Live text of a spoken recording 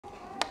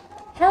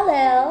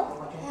Hello.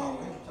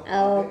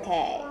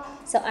 Okay.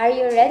 So are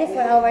you ready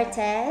for our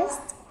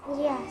test?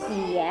 Yes.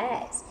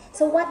 Yes.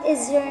 So what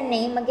is your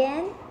name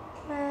again?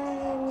 My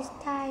name is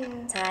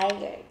Tiger.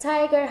 Tiger.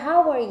 Tiger,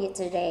 how are you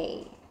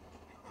today?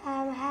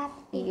 I'm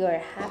happy.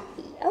 You're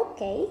happy.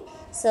 Okay.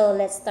 So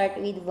let's start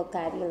with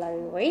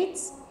vocabulary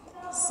words.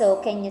 So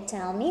can you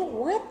tell me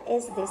what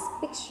is this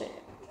picture?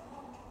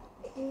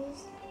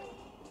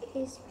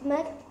 Is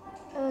met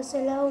a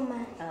slow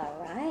man.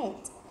 All right.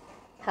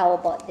 How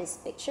about this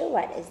picture?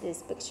 What is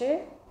this picture?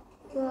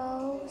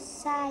 Go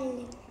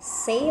sailing.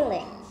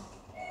 Sailing.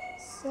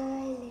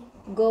 Sailing.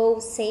 Go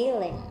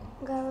sailing.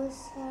 Go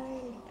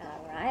sailing.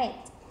 All right.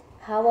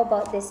 How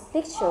about this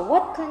picture?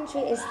 What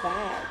country is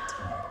that?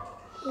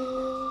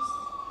 Is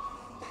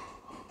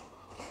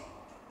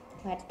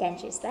What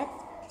country is that?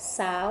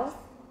 South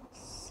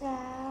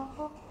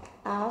south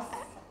of.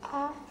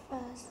 of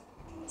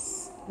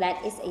us. That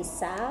is a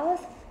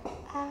South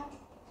Up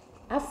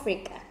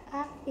Africa.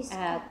 is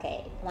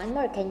Okay. One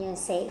more. Can you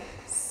say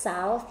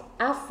South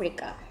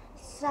Africa?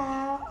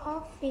 South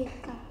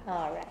Africa.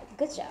 All right.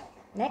 Good job.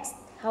 Next.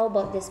 How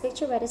about this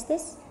picture? What is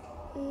this?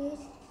 Is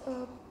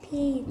a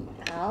pig.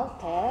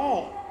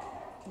 Okay.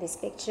 This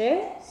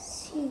picture?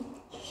 Sheep.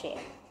 Sheep.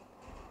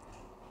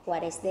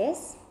 What is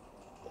this?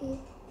 Is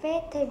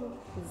vegetable.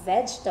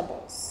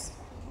 Vegetables.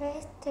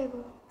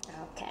 Vegetable.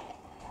 Okay.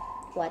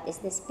 What is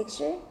this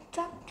picture?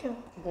 Tractor.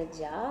 Good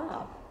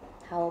job.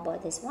 How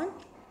about this one?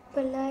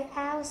 Play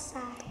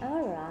outside.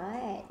 All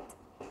right.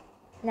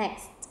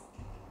 Next.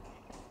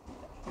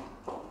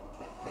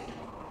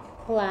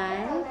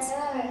 Plant.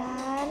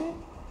 Plant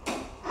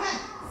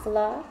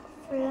Flower.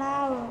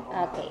 flower.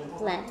 Okay.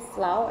 Plant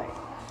flower.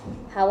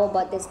 How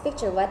about this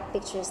picture? What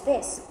picture is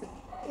this?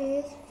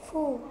 Is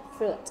food.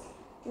 Fruit.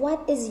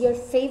 What is your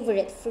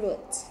favorite fruit?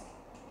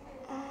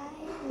 I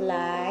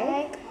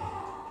Like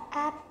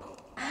apple.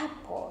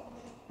 apple.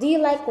 Do you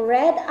like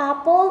red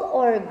apple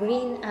or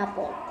green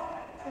apple?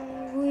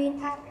 Green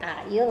apple.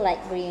 Ah, you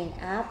like green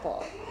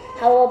apple.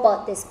 How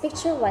about this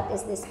picture? What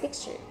is this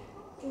picture?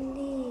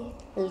 Leaf.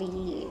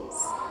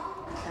 Leaves.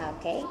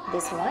 Okay,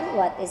 this one.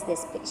 What is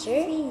this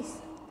picture? Fish.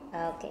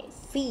 Okay,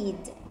 feed.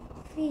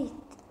 Feet.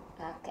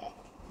 Okay,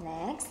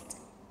 next.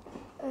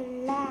 A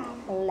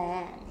lamb.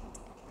 Land.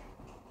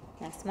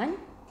 Next one.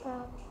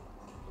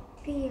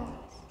 Pears.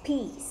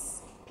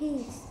 Peace.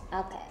 Peas.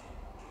 Okay.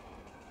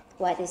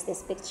 What is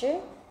this picture?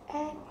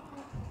 Apple.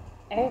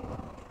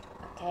 Airport.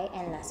 Okay,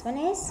 and last one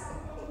is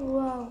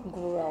Wow.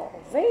 grow.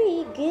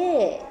 Very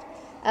good.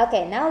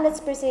 Okay, now let's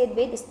proceed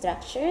with the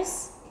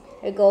structures.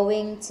 We're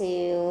going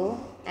to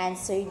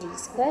answer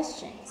these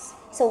questions.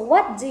 So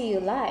what do you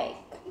like?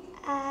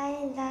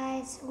 I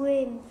like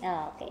swim.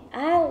 Okay,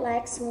 I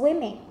like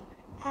swimming.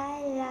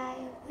 I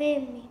like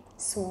swimming.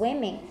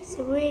 Swimming.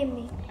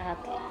 Swimming.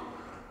 Okay.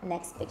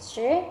 Next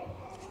picture.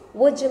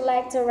 Would you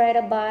like to ride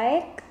a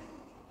bike?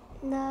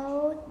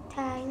 No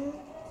time.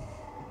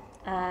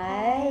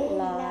 I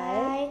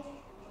like.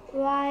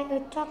 Ride a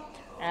tractor.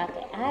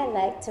 Okay, I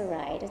like to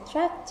ride a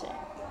tractor.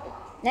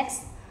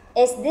 Next,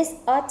 is this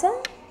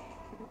autumn?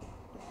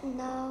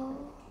 No.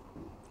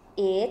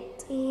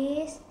 It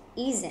Is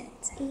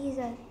isn't.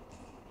 isn't.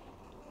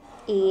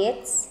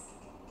 It's.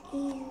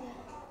 Isn't.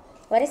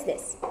 What is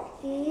this?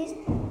 Is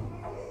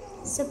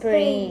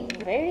Spring.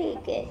 Very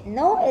good.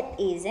 No, it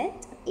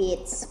isn't.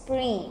 It's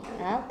spring.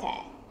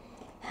 Okay.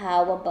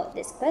 How about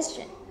this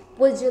question?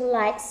 Would you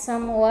like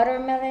some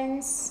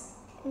watermelons?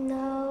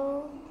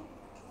 No.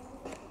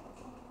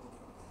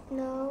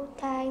 No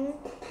time.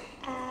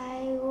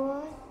 I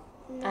want.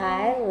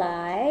 I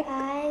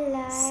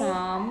like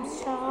some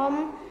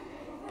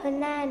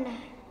banana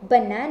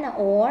banana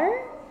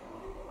or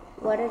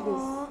what are these?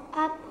 or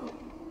apple.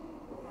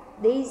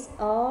 These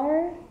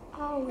are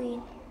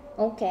Orange.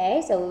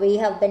 okay. So we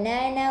have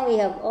banana, we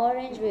have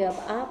orange, we have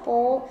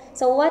apple.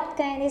 So what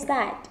kind is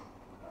that?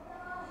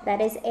 That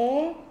is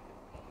a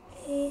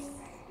Is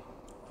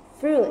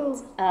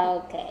fruit.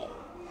 Okay.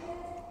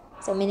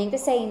 So meaning to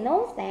say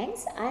no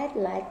thanks, I'd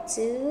like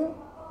to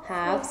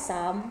have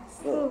some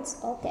fruits.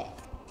 Okay.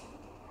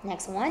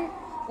 Next one.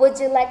 Would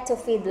you like to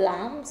feed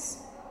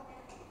lambs?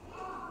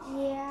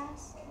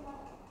 yes.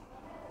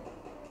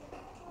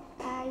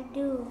 I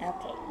do.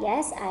 Okay.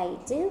 Yes, I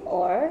do.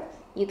 Or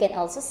you can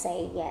also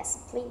say yes,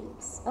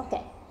 please.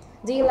 Okay.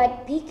 Do you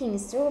like picking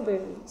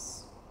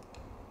strawberries?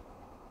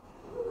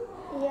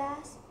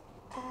 Yes,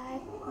 I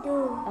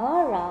do.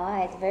 All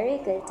right. Very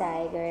good,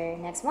 Tiger.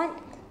 Next one.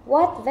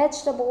 What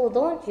vegetable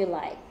don't you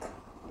like?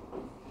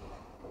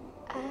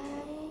 I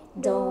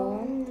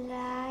Don't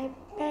like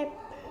pepper.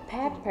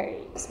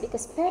 peppers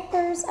because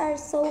peppers are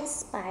so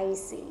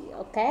spicy.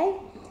 Okay.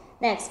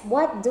 Next,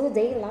 what do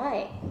they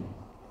like?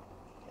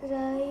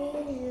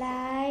 They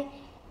like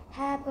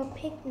have a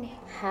picnic.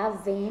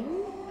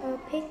 Having. A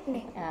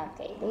picnic.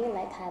 Okay, they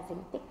like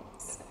having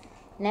picnics.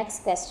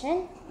 Next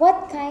question.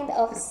 What kind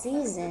of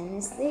season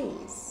is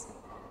this?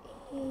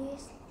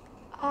 Is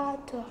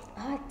autumn.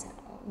 Autumn.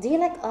 Do you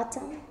like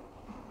autumn?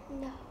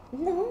 No.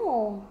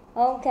 No.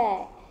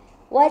 Okay.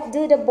 What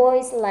do the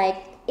boys like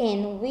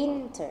in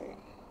winter?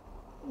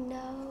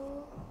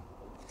 No.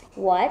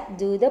 What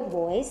do the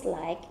boys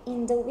like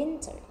in the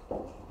winter?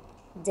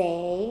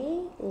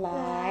 They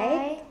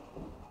like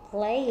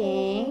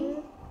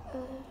playing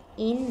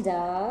in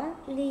the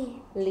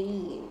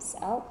leaves.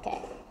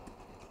 Okay.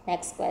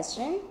 Next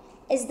question.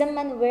 Is the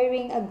man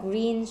wearing a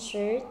green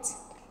shirt?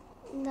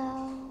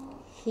 No.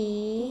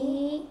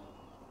 He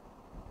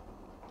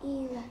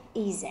Isn't.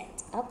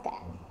 isn't. Okay.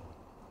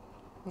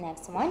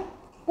 Next one.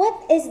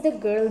 What is the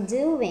girl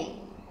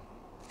doing?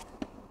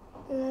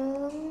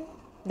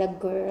 The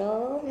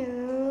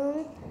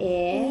girl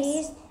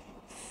is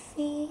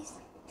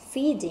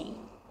feeding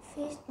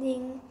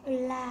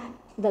lamb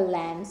the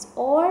lambs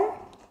or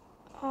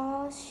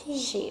or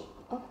sheep. sheep.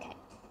 Okay.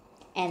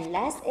 And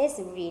last is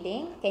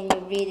reading. Can you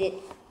read it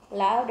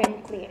loud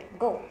and clear?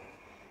 Go.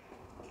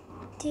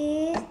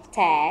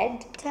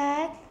 Ted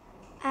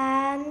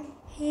And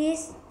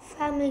his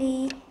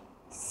family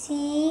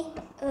see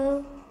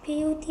a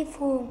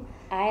beautiful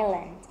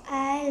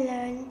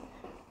island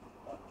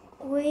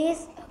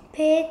with a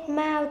big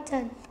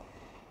mountain.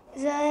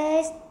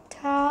 They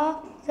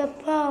saw the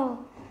pole.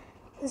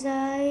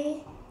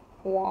 They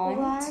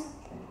want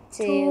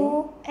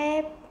to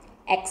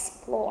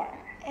explore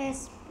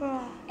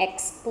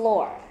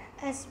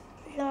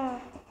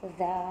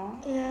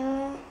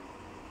the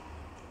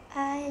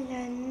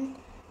island.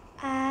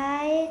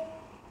 I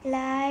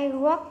like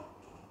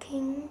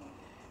walking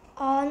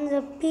on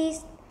the beach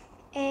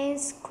and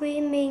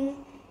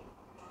swimming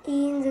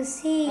in the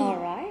sea. all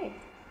right.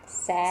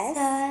 Says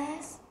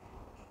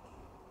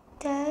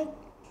that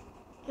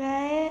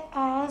there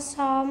are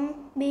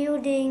some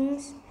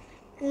buildings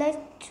next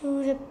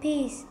to the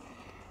beach,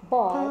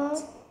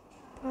 but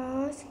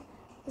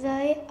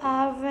they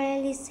are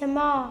very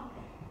small.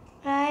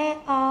 They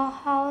are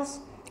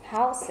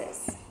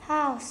houses.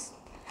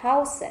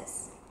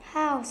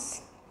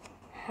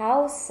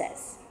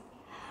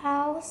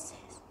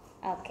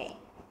 Okay.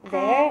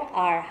 There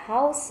are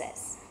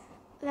houses.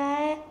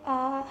 There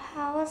are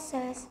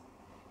houses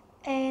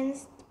and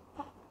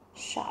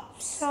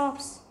Shops.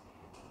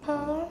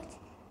 but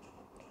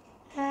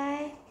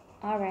there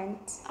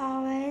aren't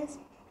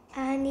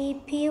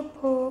any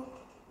people.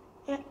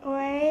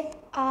 Where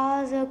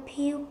are the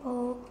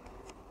people?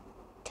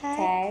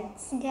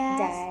 Ted's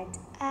dad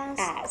asked.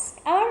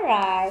 asked. All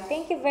right.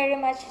 Thank you very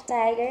much,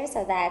 Tiger.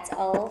 So that's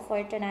all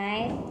for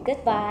tonight.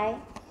 Goodbye.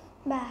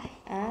 Bye.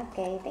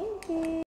 Okay. Thank you.